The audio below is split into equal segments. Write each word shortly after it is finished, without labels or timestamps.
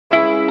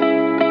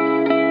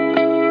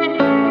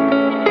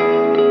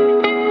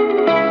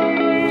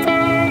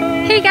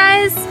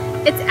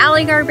it's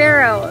Ali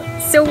Garbero.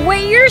 So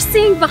what you're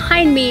seeing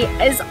behind me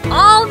is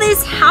all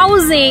this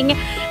housing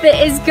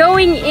that is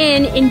going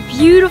in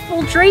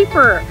beautiful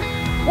Draper.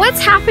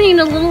 What's happening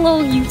in little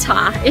old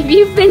Utah? If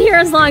you've been here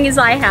as long as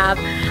I have,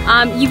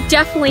 you've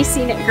definitely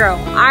seen it grow.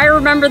 I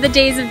remember the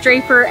days of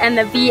Draper and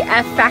the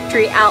VF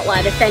factory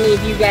outlet, if any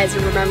of you guys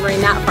are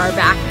remembering that far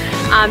back.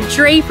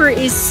 Draper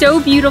is so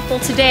beautiful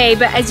today,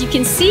 but as you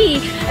can see,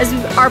 as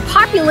our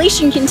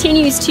population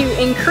continues to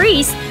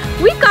increase,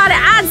 we've got to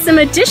add some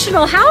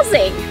additional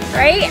housing,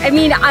 right? I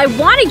mean, I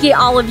want to get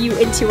all of you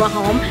into a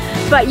home,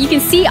 but you can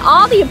see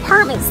all the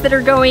apartments that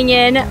are going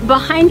in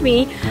behind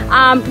me,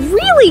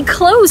 really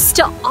close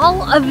to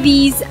all of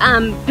these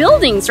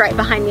buildings right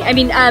behind me. I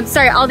mean,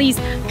 sorry, all these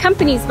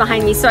companies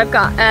behind me. So I've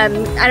got, I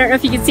don't know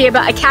if you can see it,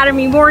 but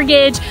Academy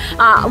Mortgage,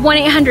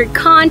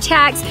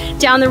 1-800-CONTACTS.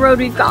 Down the road,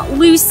 we've got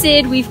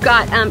Lucid, we've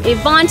got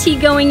Ivanti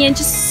going in,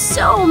 just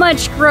so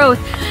much growth.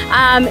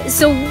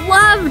 So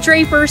love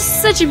Draper,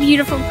 such a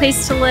beautiful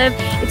place to live.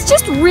 It's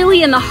just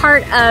really in the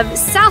heart of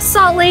South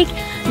Salt Lake,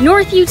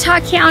 North Utah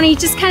County,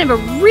 just kind of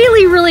a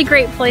really, really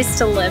great place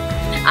to live.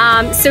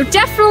 So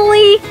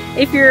definitely,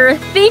 if you're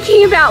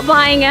thinking about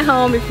buying a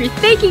home, if you're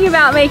thinking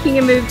about making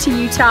a move to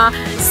Utah,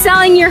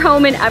 selling your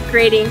home and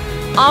upgrading,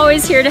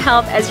 always here to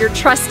help as your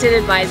trusted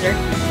advisor.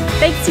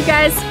 Thanks, you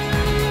guys.